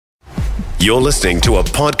You're listening to a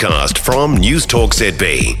podcast from News Talk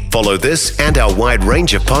ZB. Follow this and our wide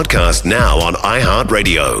range of podcasts now on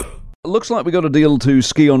iHeartRadio. Looks like we got a deal to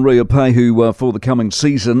ski on Ruapehu for the coming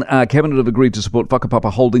season. Cabinet have agreed to support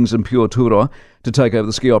Whakapapa Holdings and Pure Tura to take over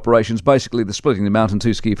the ski operations. Basically, they're splitting them out in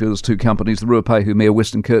two ski fields, two companies. The Ruapehu Mayor,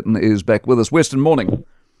 Weston Kirton, is back with us. Weston, morning.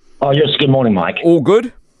 Oh, yes, good morning, Mike. All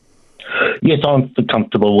good? Yes, I'm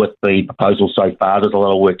comfortable with the proposal so far. There's a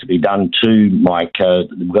lot of work to be done too, Mike.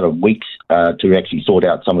 We've got a week to actually sort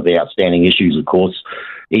out some of the outstanding issues, of course.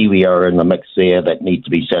 Iwi are in the mix there that need to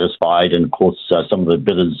be satisfied, and of course some of the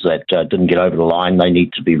bidders that didn't get over the line, they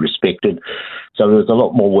need to be respected. So there's a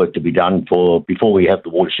lot more work to be done before we have the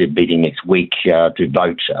watershed meeting next week to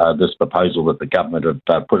vote this proposal that the government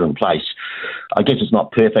have put in place. I guess it's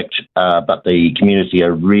not perfect, but the community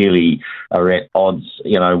are at odds,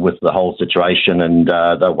 with the whole situation, and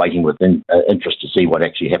they're waiting with interest to see what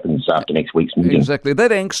actually happens after next week's meeting. Exactly.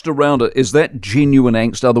 That angst around it, is that genuine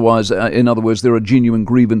angst? Otherwise, in other words, there are genuine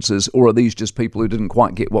grievances, or are these just people who didn't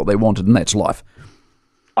quite get what they wanted, and that's life?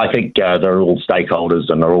 I think they're all stakeholders,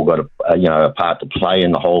 and they're all got a part to play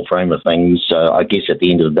in the whole frame of things. I guess at the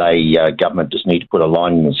end of the day, government just need to put a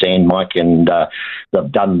line in the sand, Mike, and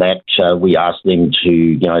they've done that. We asked them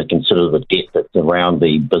to, consider the debt that's around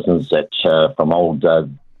the business that from old,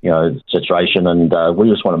 situation, and we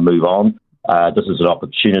just want to move on. This is an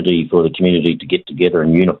opportunity for the community to get together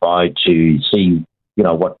and unify to see,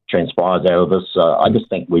 what transpires out of this. I just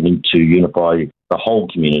think we need to unify the whole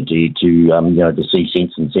community to see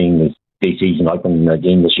sense in seeing the ski season open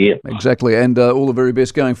again this year. Exactly, and all the very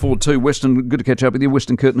best going forward too. Weston, good to catch up with you.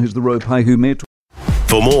 Weston Kirton, who's the Ruapehu Mayor.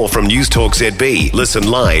 For more from News Talk ZB, listen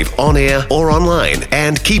live, on air or online,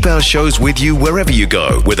 and keep our shows with you wherever you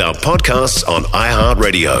go with our podcasts on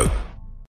iHeartRadio.